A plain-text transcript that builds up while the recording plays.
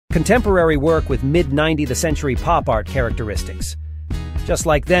Contemporary work with mid-90th century pop art characteristics. Just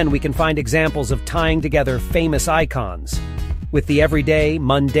like then, we can find examples of tying together famous icons with the everyday,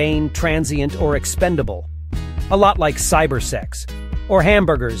 mundane, transient, or expendable. A lot like cybersex, or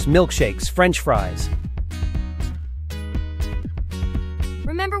hamburgers, milkshakes, French fries.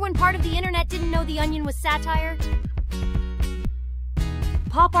 Remember when part of the internet didn't know The Onion was satire?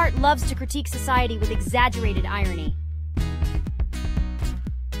 Pop art loves to critique society with exaggerated irony.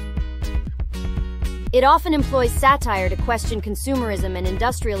 It often employs satire to question consumerism and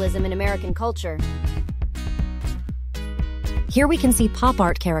industrialism in American culture. Here we can see pop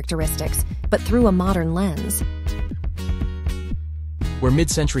art characteristics, but through a modern lens. Where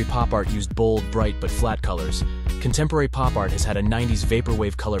mid-century pop art used bold, bright, but flat colors, contemporary pop art has had a 90s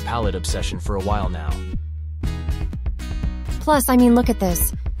vaporwave color palette obsession for a while now. Plus, I mean, look at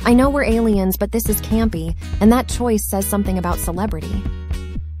this. I know we're aliens, but this is campy, and that choice says something about celebrity.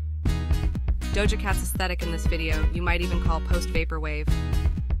 Doja Cat's aesthetic in this video, you might even call post-vaporwave.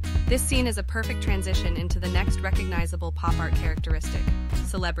 This scene is a perfect transition into the next recognizable pop art characteristic,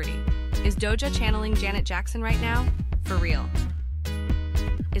 celebrity. Is Doja channeling Janet Jackson right now? For real.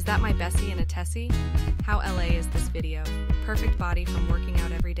 Is that my Bessie and a Tessie? How LA is this video? Perfect body from working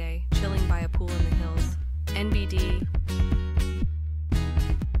out every day, chilling by a pool in the hills. NBD.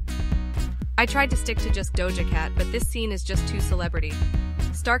 I tried to stick to just Doja Cat, but this scene is just too celebrity.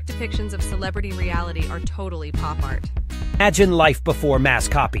 Stark depictions of celebrity reality are totally pop art. Imagine life before mass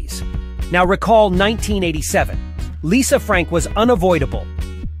copies. Now recall 1987. Lisa Frank was unavoidable.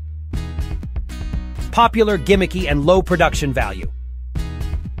 Popular, gimmicky, and low production value.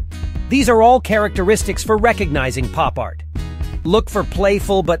 These are all characteristics for recognizing pop art. Look for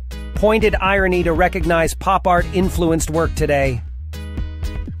playful but pointed irony to recognize pop art-influenced work today.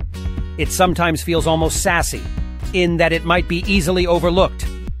 It sometimes feels almost sassy, in that it might be easily overlooked,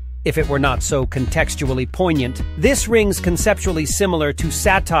 if it were not so contextually poignant. This rings conceptually similar to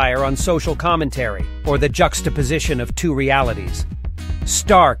satire on social commentary, or the juxtaposition of two realities,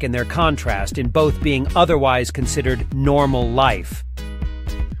 stark in their contrast in both being otherwise considered normal life.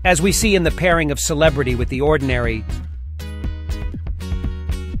 As we see in the pairing of celebrity with the ordinary,